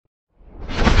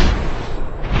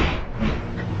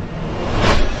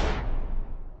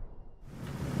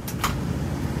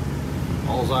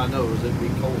All I know is it'd be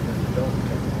cold when the dog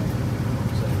came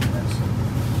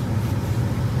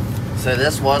on. So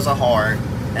this was a heart,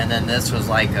 and then this was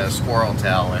like a squirrel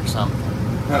tail or something.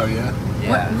 Oh yeah.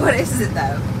 Yeah. What is it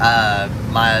though?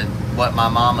 What my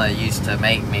mama used to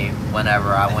make me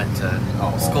whenever I went to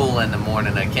school in the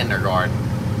morning at kindergarten,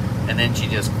 and then she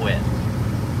just quit.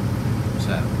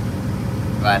 So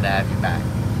glad to have you back.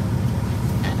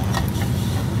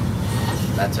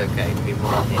 That's okay. People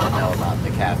don't need to know about the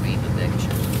caffeine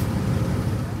addiction.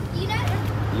 You know,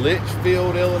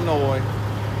 Litchfield, Illinois,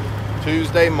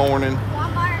 Tuesday morning.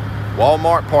 Walmart.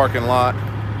 Walmart parking lot.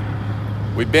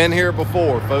 We've been here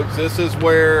before, folks. This is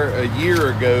where a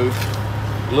year ago,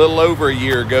 a little over a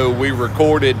year ago, we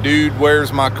recorded Dude,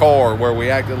 Where's My Car? Where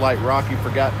we acted like Rocky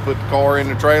forgot to put the car in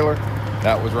the trailer.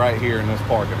 That was right here in this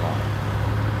parking lot.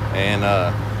 And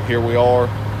here we are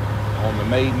on the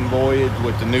maiden voyage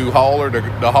with the new hauler.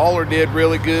 The hauler did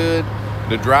really good.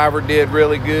 The driver did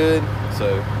really good.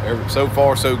 So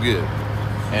far so good.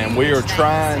 And we are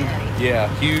trying, yeah,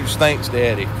 huge thanks to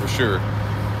Eddie for sure.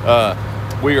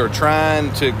 We are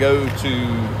trying to go to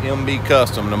MB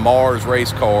Custom, the Mars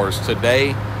race cars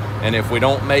today. And if we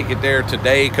don't make it there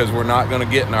today, because we're not going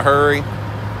to get in a hurry,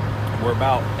 we're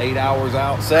about 8 hours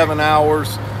out, 7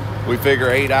 hours. We figure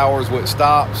 8 hours with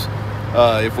stops.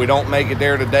 If we don't make it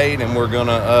there today, then we're going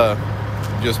to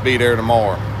just be there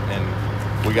tomorrow.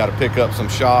 And we got to pick up some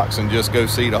shocks and just go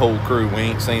see the whole crew. We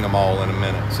ain't seen them all in a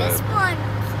minute. So. This one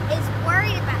is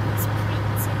worried about this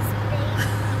princess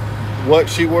baby.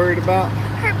 What's she worried about?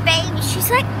 Her baby. She's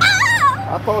like, oh!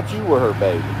 I thought you were her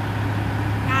baby.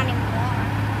 Not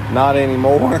anymore. Not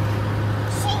anymore?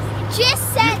 She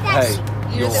just said that.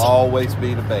 Hey, you'll always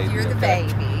be the baby. You're the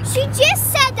baby. She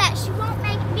just said that she won't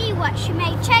make me what she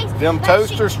made Chase. Them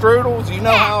toaster strudels, you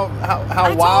know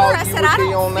how wild you would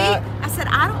be on that? I said,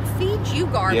 I don't feed you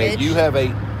garbage.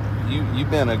 Yeah,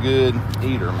 you've been a good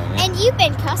eater, man. And you've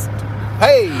been cussing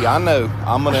Hey, I know.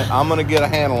 I'm gonna get a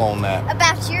handle on that.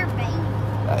 about your baby.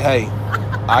 Hey,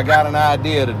 I got an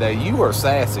idea today. You are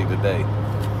sassy today.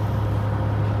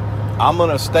 I'm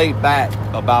gonna stay back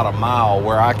about a mile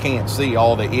where I can't see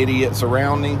all the idiots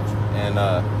around me, and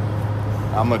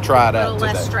I'm gonna try that a little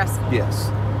today. less stressful. Yes.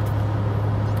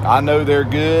 I know they're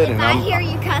good, If and I hear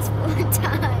you cuss one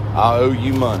time, I owe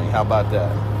you money. How about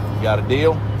that? You got a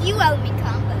deal? you owe me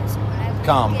combos.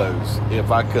 Combos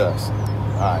if I cuss.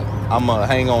 All right, I'm gonna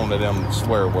hang on to them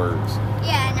swear words.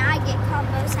 Yeah, and I get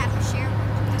combos, have a share.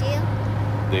 Deal?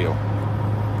 Deal.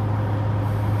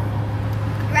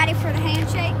 Ready for the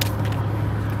handshake?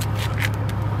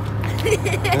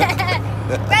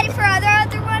 Ready for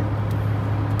other one?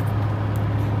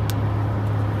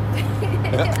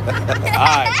 All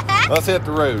right, let's hit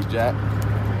the road, Jack.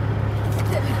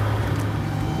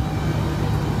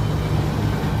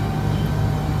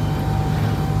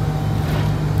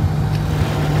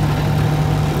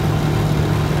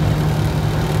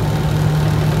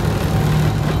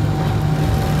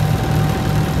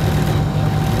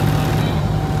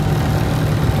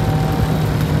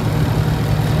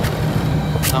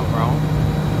 Something wrong?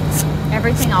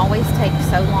 Everything always takes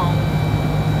so long.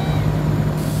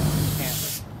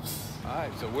 All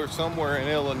right, so we're somewhere in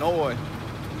Illinois,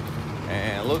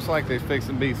 and it looks like there's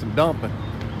fixing to be some dumping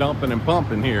and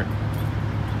pumping here.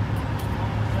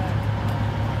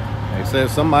 They said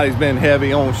somebody's been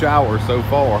heavy on showers so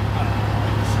far.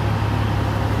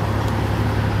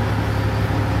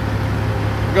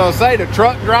 I'm gonna say the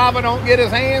truck driver don't get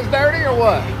his hands dirty or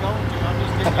what?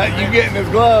 You getting his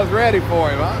gloves ready for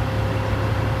him, huh?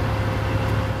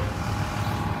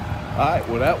 All right,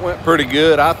 well that went pretty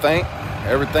good, I think.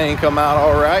 Everything come out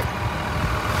all right.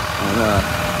 And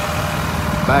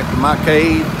back to my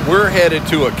cave. We're headed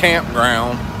to a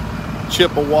campground,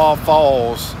 Chippewa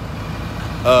Falls,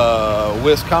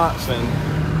 Wisconsin,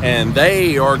 and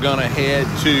they are gonna head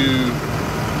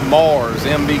to Mars,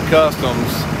 MB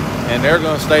Customs, and they're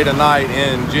gonna stay tonight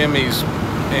in Jimmy's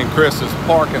and Chris's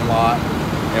parking lot,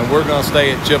 and we're gonna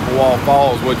stay at Chippewa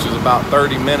Falls, which is about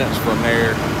 30 minutes from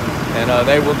there. And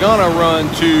they were gonna run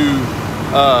to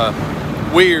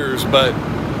Weir's, but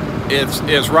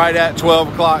it's right at 12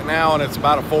 o'clock now, and it's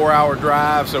about a 4-hour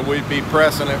drive, so we'd be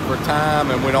pressing it for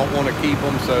time, and we don't want to keep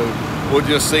them, so we'll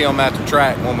just see them at the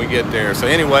track when we get there. So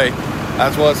anyway,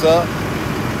 that's what's up.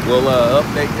 We'll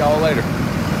update y'all later.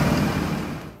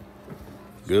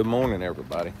 Good morning,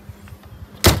 everybody.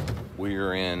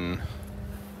 We're in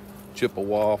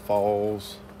Chippewa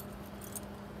Falls,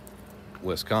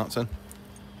 Wisconsin.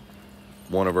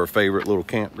 One of our favorite little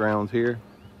campgrounds here.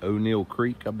 O'Neill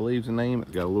Creek, I believe is the name. It's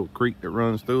got a little creek that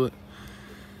runs through it.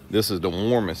 This is the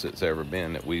warmest it's ever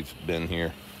been that we've been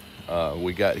here.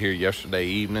 We got here yesterday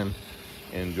evening,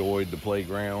 enjoyed the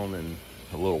playground and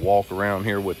a little walk around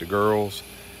here with the girls.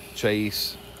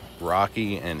 Chase,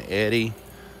 Rocky, and Eddie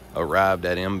arrived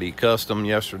at MB Custom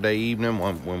yesterday evening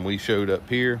when we showed up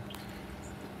here,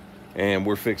 and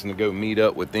we're fixing to go meet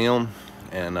up with them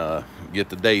and get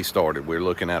the day started. We're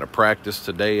looking at a practice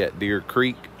today at Deer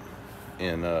Creek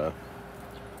in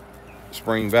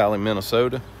Spring Valley,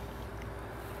 Minnesota.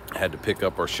 Had to pick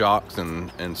up our shocks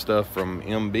and stuff from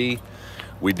MB.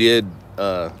 We did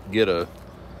get a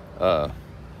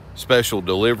special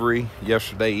delivery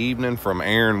yesterday evening from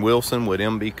Aaron Wilson with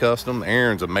MB Custom.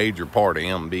 Aaron's a major part of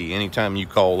MB. Anytime you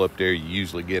call up there, you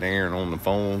usually get Aaron on the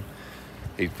phone.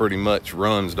 He pretty much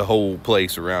runs the whole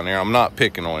place around there. I'm not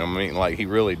picking on him. I mean, like, he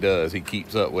really does. He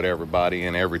keeps up with everybody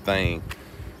and everything.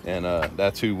 And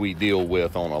that's who we deal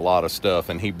with on a lot of stuff.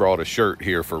 And he brought a shirt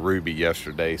here for Ruby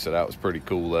yesterday, so that was pretty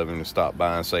cool of him to stop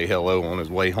by and say hello on his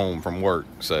way home from work.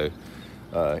 So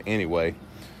anyway,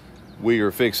 we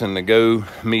are fixing to go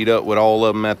meet up with all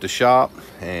of them at the shop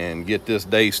and get this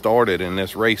day started and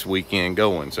this race weekend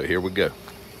going. So here we go.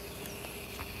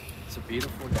 It's a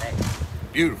beautiful day.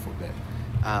 Beautiful day.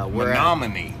 We're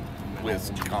Menominee,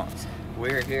 Wisconsin.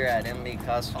 We're here at MB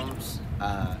Customs,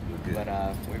 but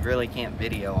we really can't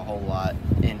video a whole lot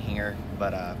in here.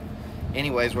 But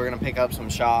anyways, we're gonna pick up some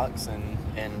shocks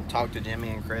and talk to Jimmy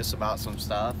and Chris about some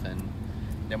stuff, and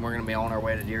then we're gonna be on our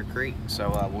way to Deer Creek. So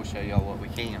we'll show y'all what we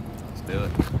can. Let's do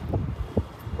it.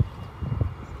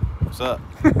 What's up?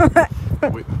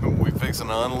 we fixing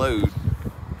to unload.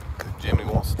 Jimmy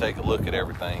wants to take a look at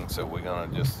everything, so we're gonna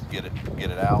just get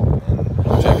it out and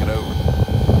check it over.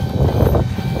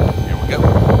 Here we go.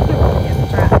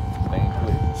 Staying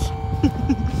clear.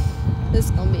 This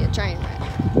is gonna be a train wreck.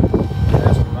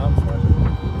 That's what Mom's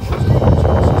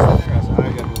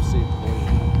I gotta go see it.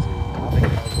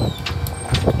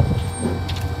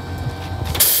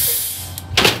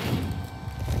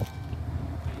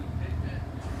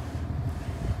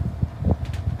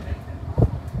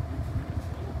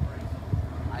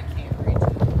 I can't reach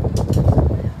it.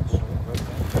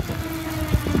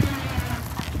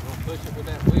 Push it with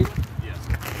that wheel? Yes.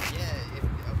 Yeah, if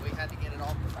we had to get it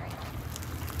off the frame.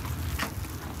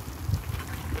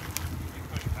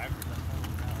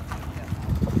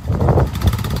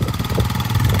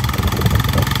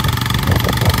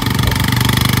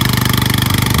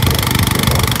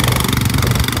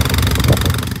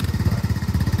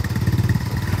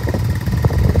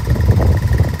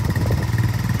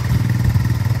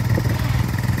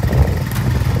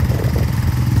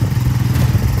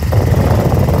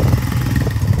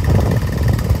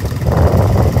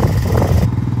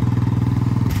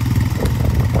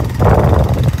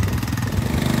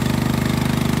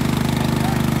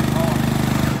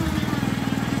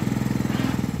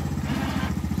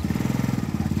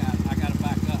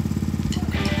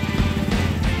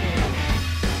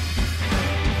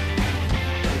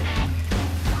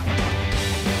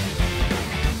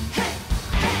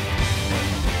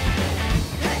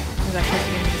 Is that supposed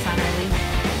to be the sign release?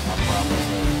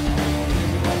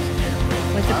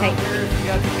 What's the paper? You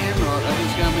got the camera. I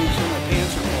just gotta make sure my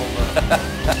pants are pulled up.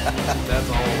 That's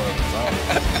all of us.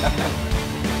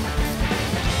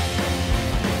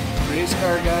 Race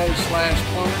car guy /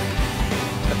 plumber.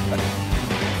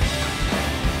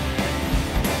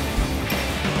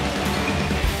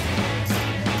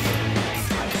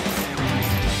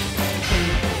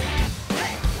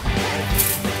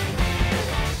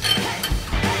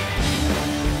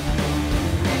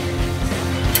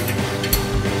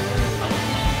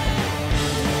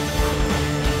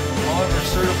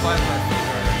 Certified by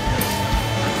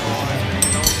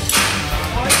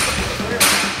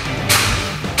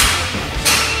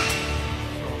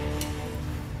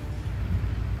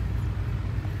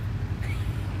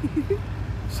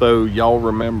So y'all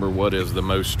remember what is the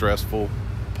most stressful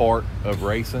part of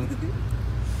racing?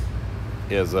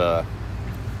 Is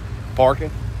parking.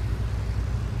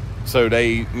 So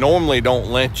they normally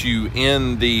don't let you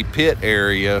in the pit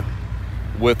area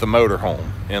with the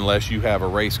motorhome unless you have a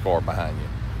race car behind you.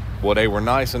 Well, they were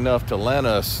nice enough to let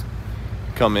us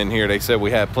come in here. They said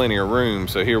we had plenty of room,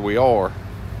 so here we are.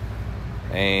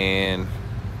 And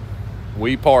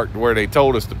we parked where they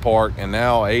told us to park, and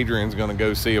now Adrian's gonna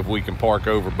go see if we can park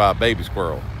over by Baby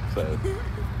Squirrel. So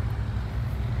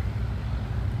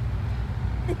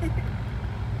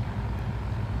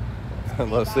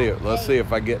let's see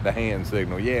if I get the hand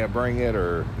signal. Yeah, bring it,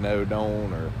 or no,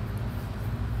 don't, or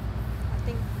I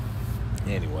think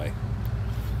anyway.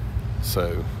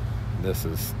 So this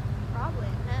is probably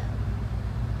no.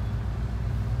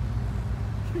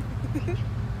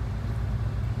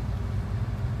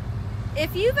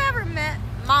 If you've ever met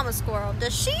Mama Squirrel,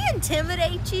 does she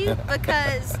intimidate you?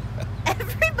 Because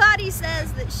everybody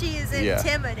says that she is Yeah.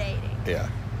 intimidating. Yeah.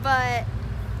 But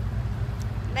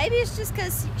maybe it's just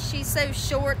because she's so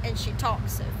short and she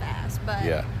talks so fast. But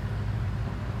Yeah.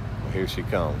 Well, here she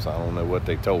comes. I don't know what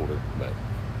they told her, but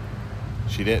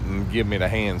she didn't give me the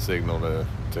hand signal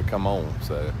to come on,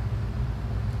 so.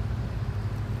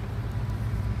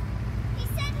 He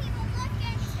said he would look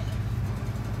into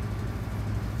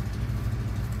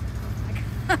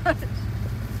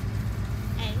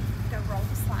Hey, go roll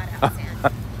the slide out,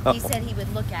 Sam. He said he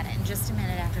would look at it in just a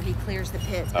minute after he clears the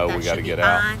pits. But Oh, that we gotta should be get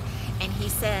out. fine. And he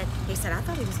said, I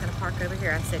thought he was going to park over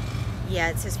here. I said, yeah,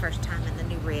 it's his first time in the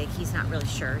new rig. He's not really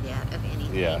sure yet of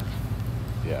anything. Yeah.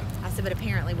 Yeah. I said, but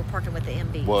apparently we're parking with the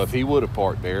MBs. Well, if he would have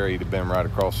parked there, he'd have been right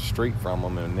across the street from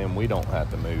them, and then we don't have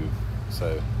to move.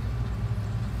 So,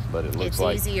 but it looks It's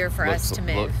like easier for us to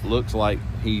move. Looks like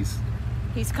he's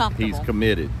comfortable.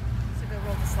 committed. So go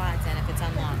roll the slides in if it's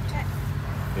unlocked.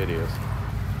 It is.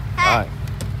 Hey, All right.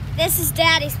 this is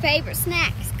Daddy's favorite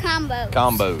snacks, combos.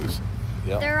 Combos.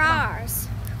 Yep. They're ours.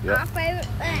 Yep. Our favorite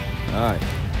thing. All right.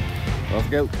 Let's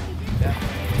go.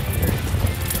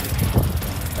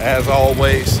 As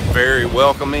always, very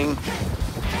welcoming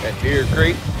at Deer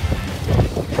Creek.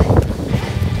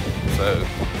 So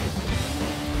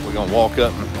we're gonna walk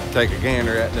up and take a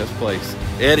gander at this place.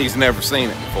 Eddie's never seen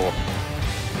it before.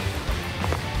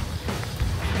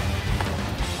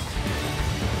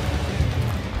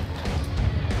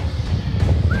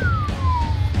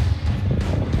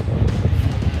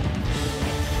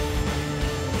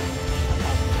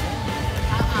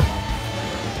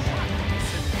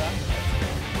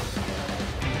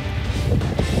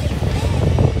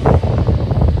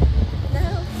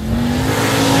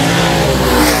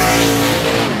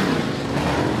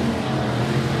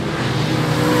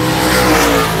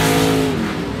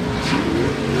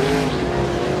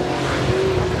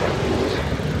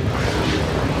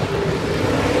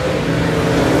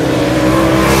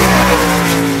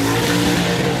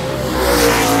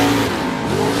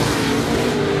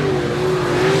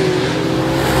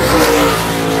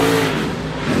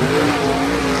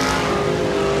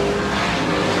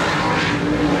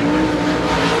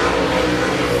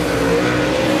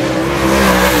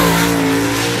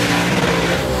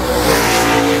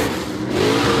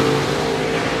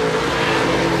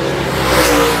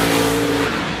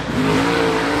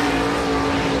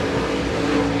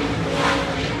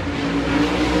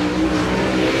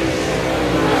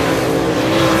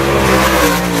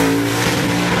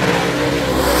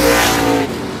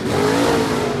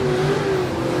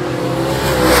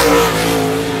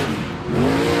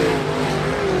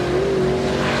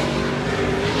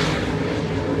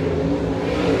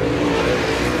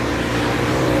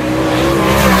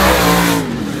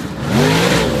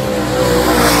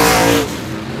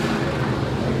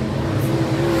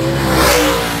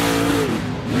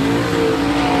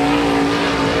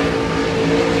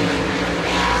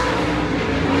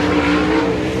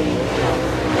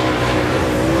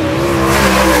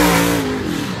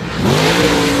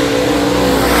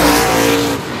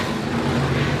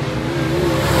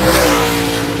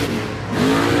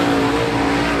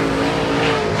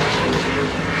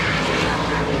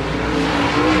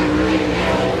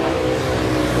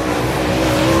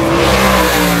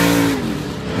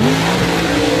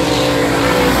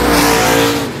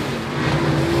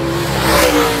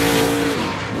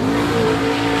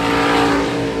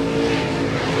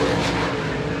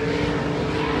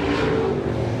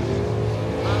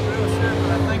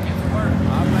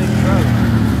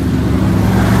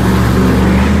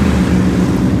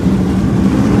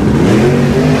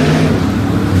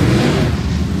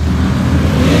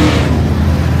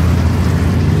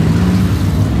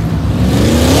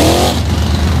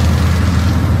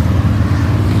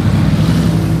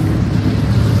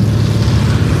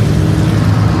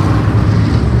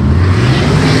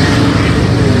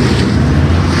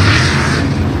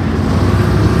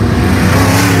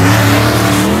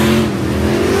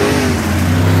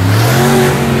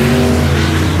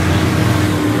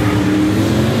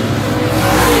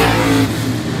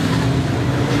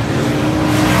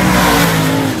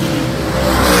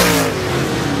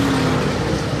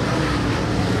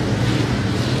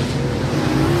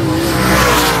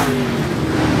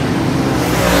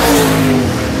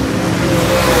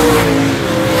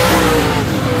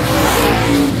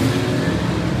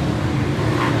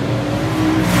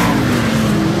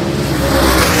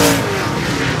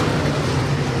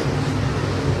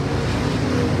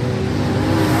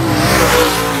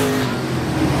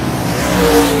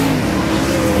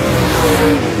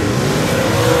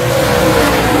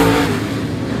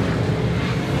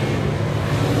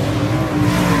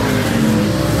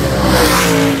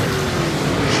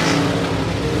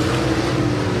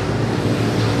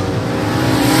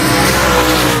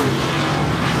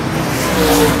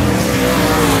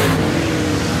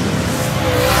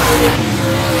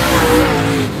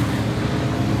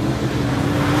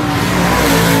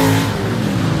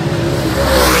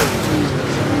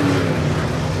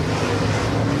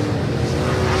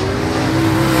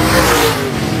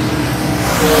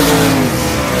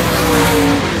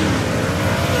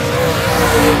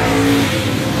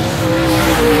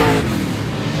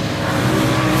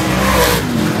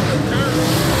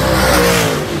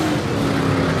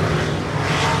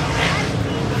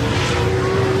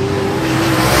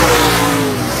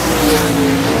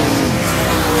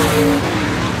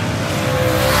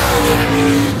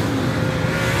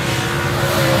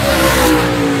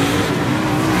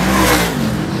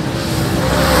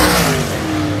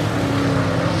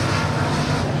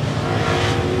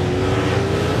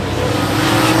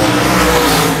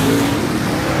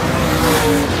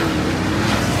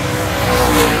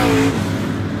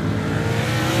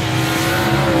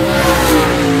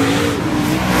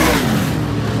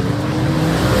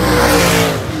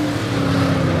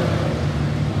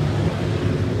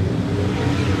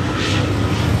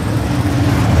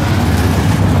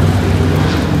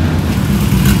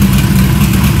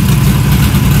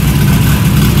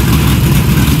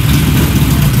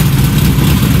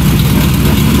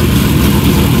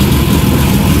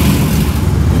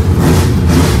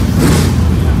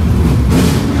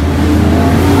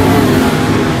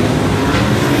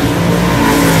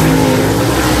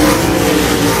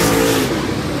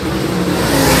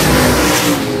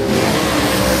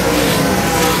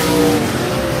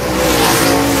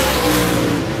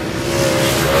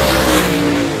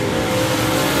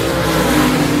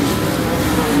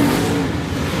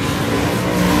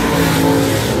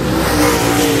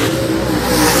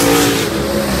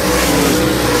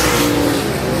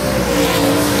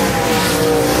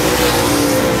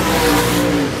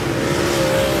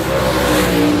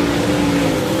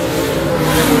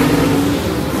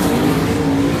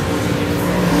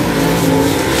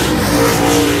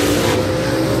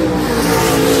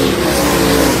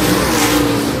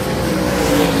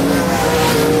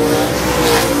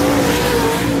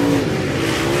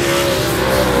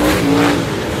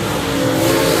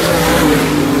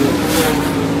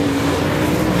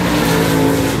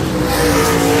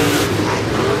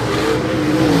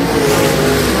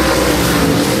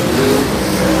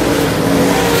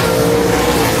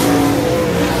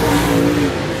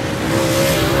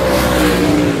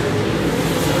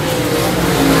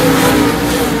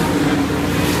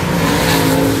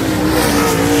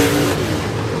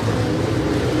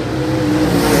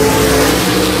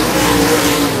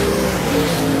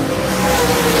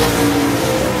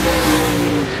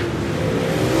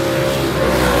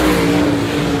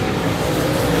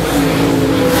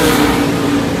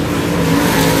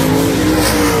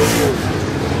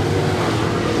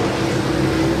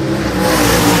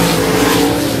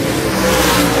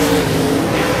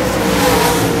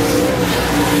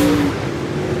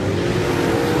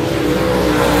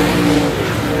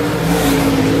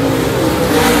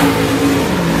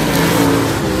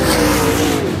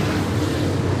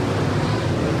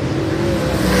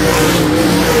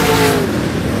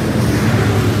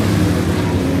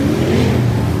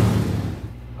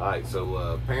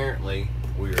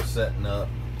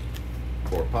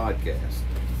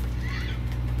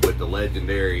 the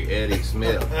legendary Eddie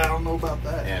Smith I don't know about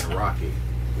that. and Rocky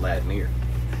Ladnier.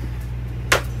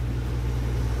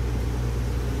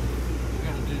 We're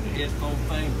gonna do the headphone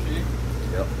thing too.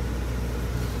 Yep.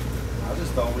 I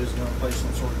just thought we was gonna play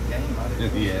some sort of game. I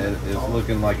didn't know Yeah, what it's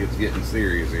looking like it's getting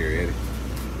serious here, Eddie.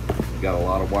 Got a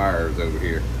lot of wires over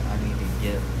here. I need to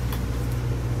get.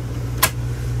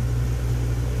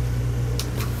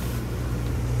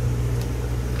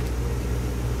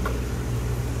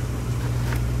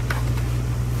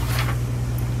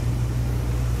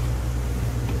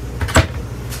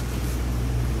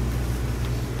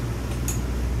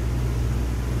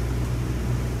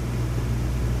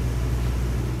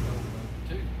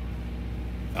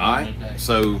 All right,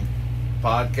 so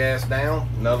podcast down,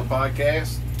 another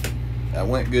podcast. That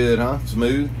went good, huh?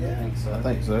 Smooth? Yeah, I think so. I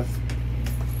think so.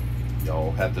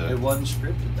 Y'all had It to. wasn't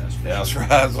scripted, that's for That's sure. right,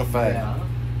 that's a fact. Yeah.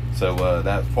 So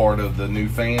that's part of the new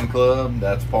fan club.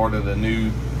 That's part of the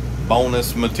new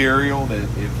bonus material that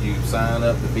if you sign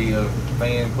up to be a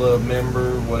fan club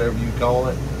member, whatever you call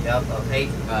it. Yep,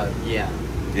 yeah,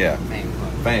 Yeah, fan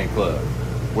club. fan club.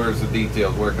 Where's the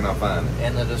details? Where can I find it?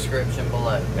 In the description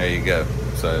below. There you go.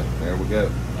 So there we go.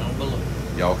 Down below.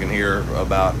 Y'all can hear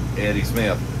about Eddie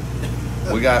Smith.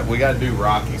 We got to do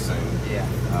Rocky soon. Yeah.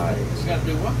 All right, You gotta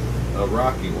do what? a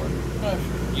Rocky one. No,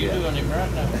 you Yeah. doing it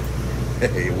right now.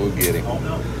 Hey, we'll get him. Oh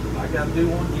no, I gotta do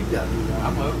one. You gotta do one.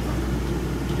 I'm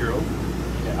over. You're over.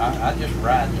 Yeah, I just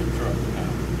ride the truck now.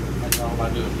 That's all I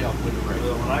do is help with the race.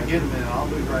 Well, when I get them in, I'll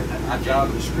do right now. I job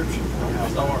the description for you.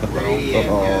 Start.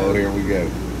 Oh, here we go.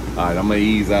 All right, I'm gonna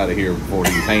ease out of here before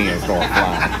these hands start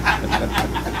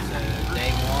flying.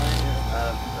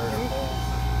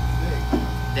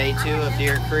 Day 2 of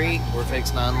Deer Creek. We're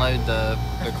fixing to unload the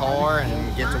car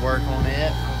and get to work on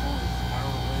it.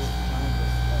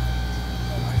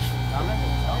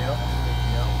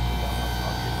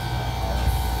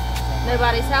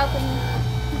 Nobody's helping.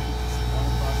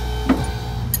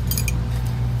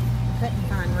 Couldn't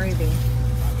find Ruby.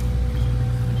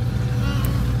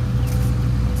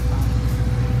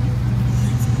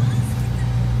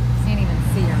 Can't even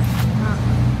see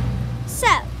her. So,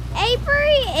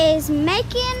 Avery is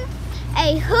making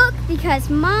a hook because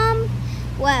Mom,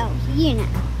 well, you know,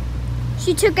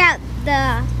 she took out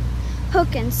the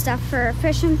hook and stuff for a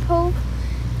fishing pole.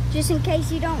 Just in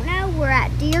case you don't know, we're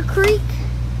at Deer Creek.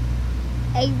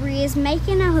 Avery is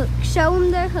making a hook. Show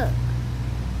him the hook.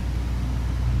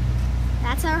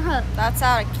 That's our hook. That's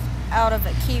out of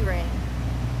a key ring.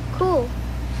 Cool.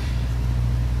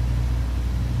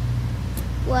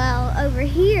 Well, over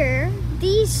here,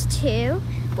 these two,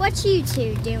 what you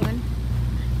two doing?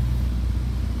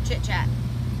 Chit chat.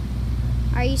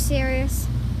 Are you serious?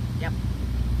 Yep.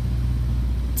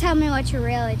 Tell me what you're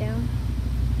really doing.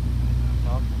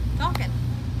 Talking.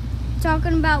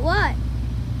 Talking about what?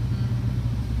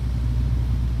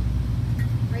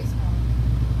 Race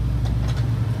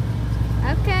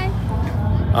Okay.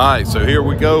 All right, so here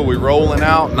we go. We're rolling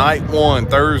out night 1,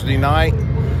 Thursday night.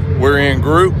 We're in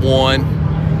group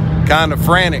 1. Kind of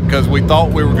frantic because we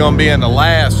thought we were going to be in the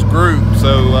last group,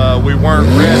 so we weren't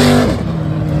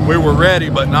ready. We were ready,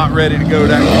 but not ready to go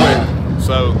that quick.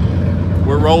 So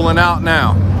we're rolling out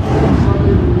now.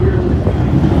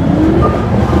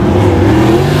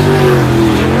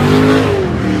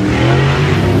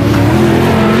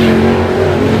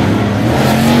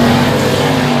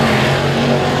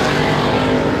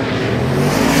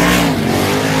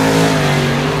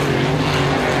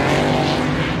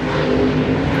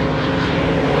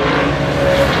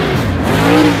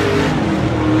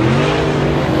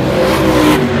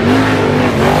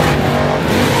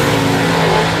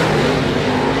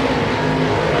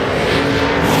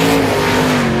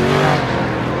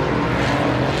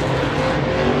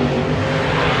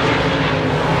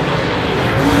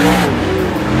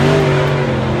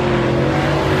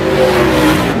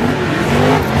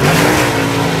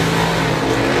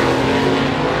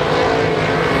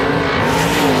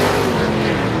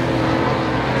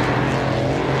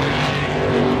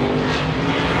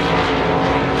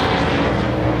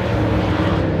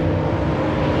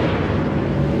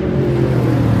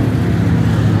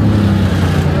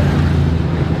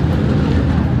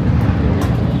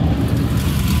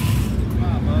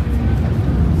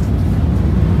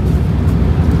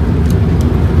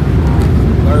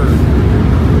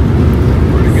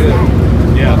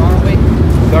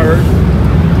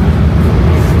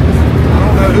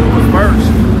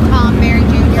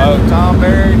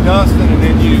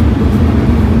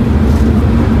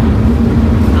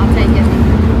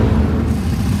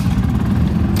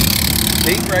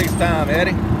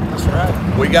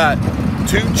 We got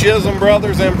two Chisholm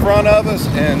brothers in front of us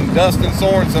and Dustin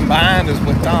Sorensen behind us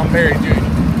with Tom Berry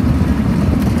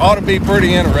Jr. Ought to be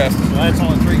pretty interesting. So that's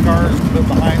only 3 cars to put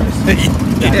behind us.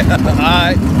 Yeah, all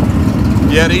right.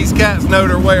 Yeah, these cats know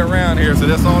their way around here, so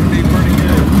this ought to be pretty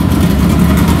good.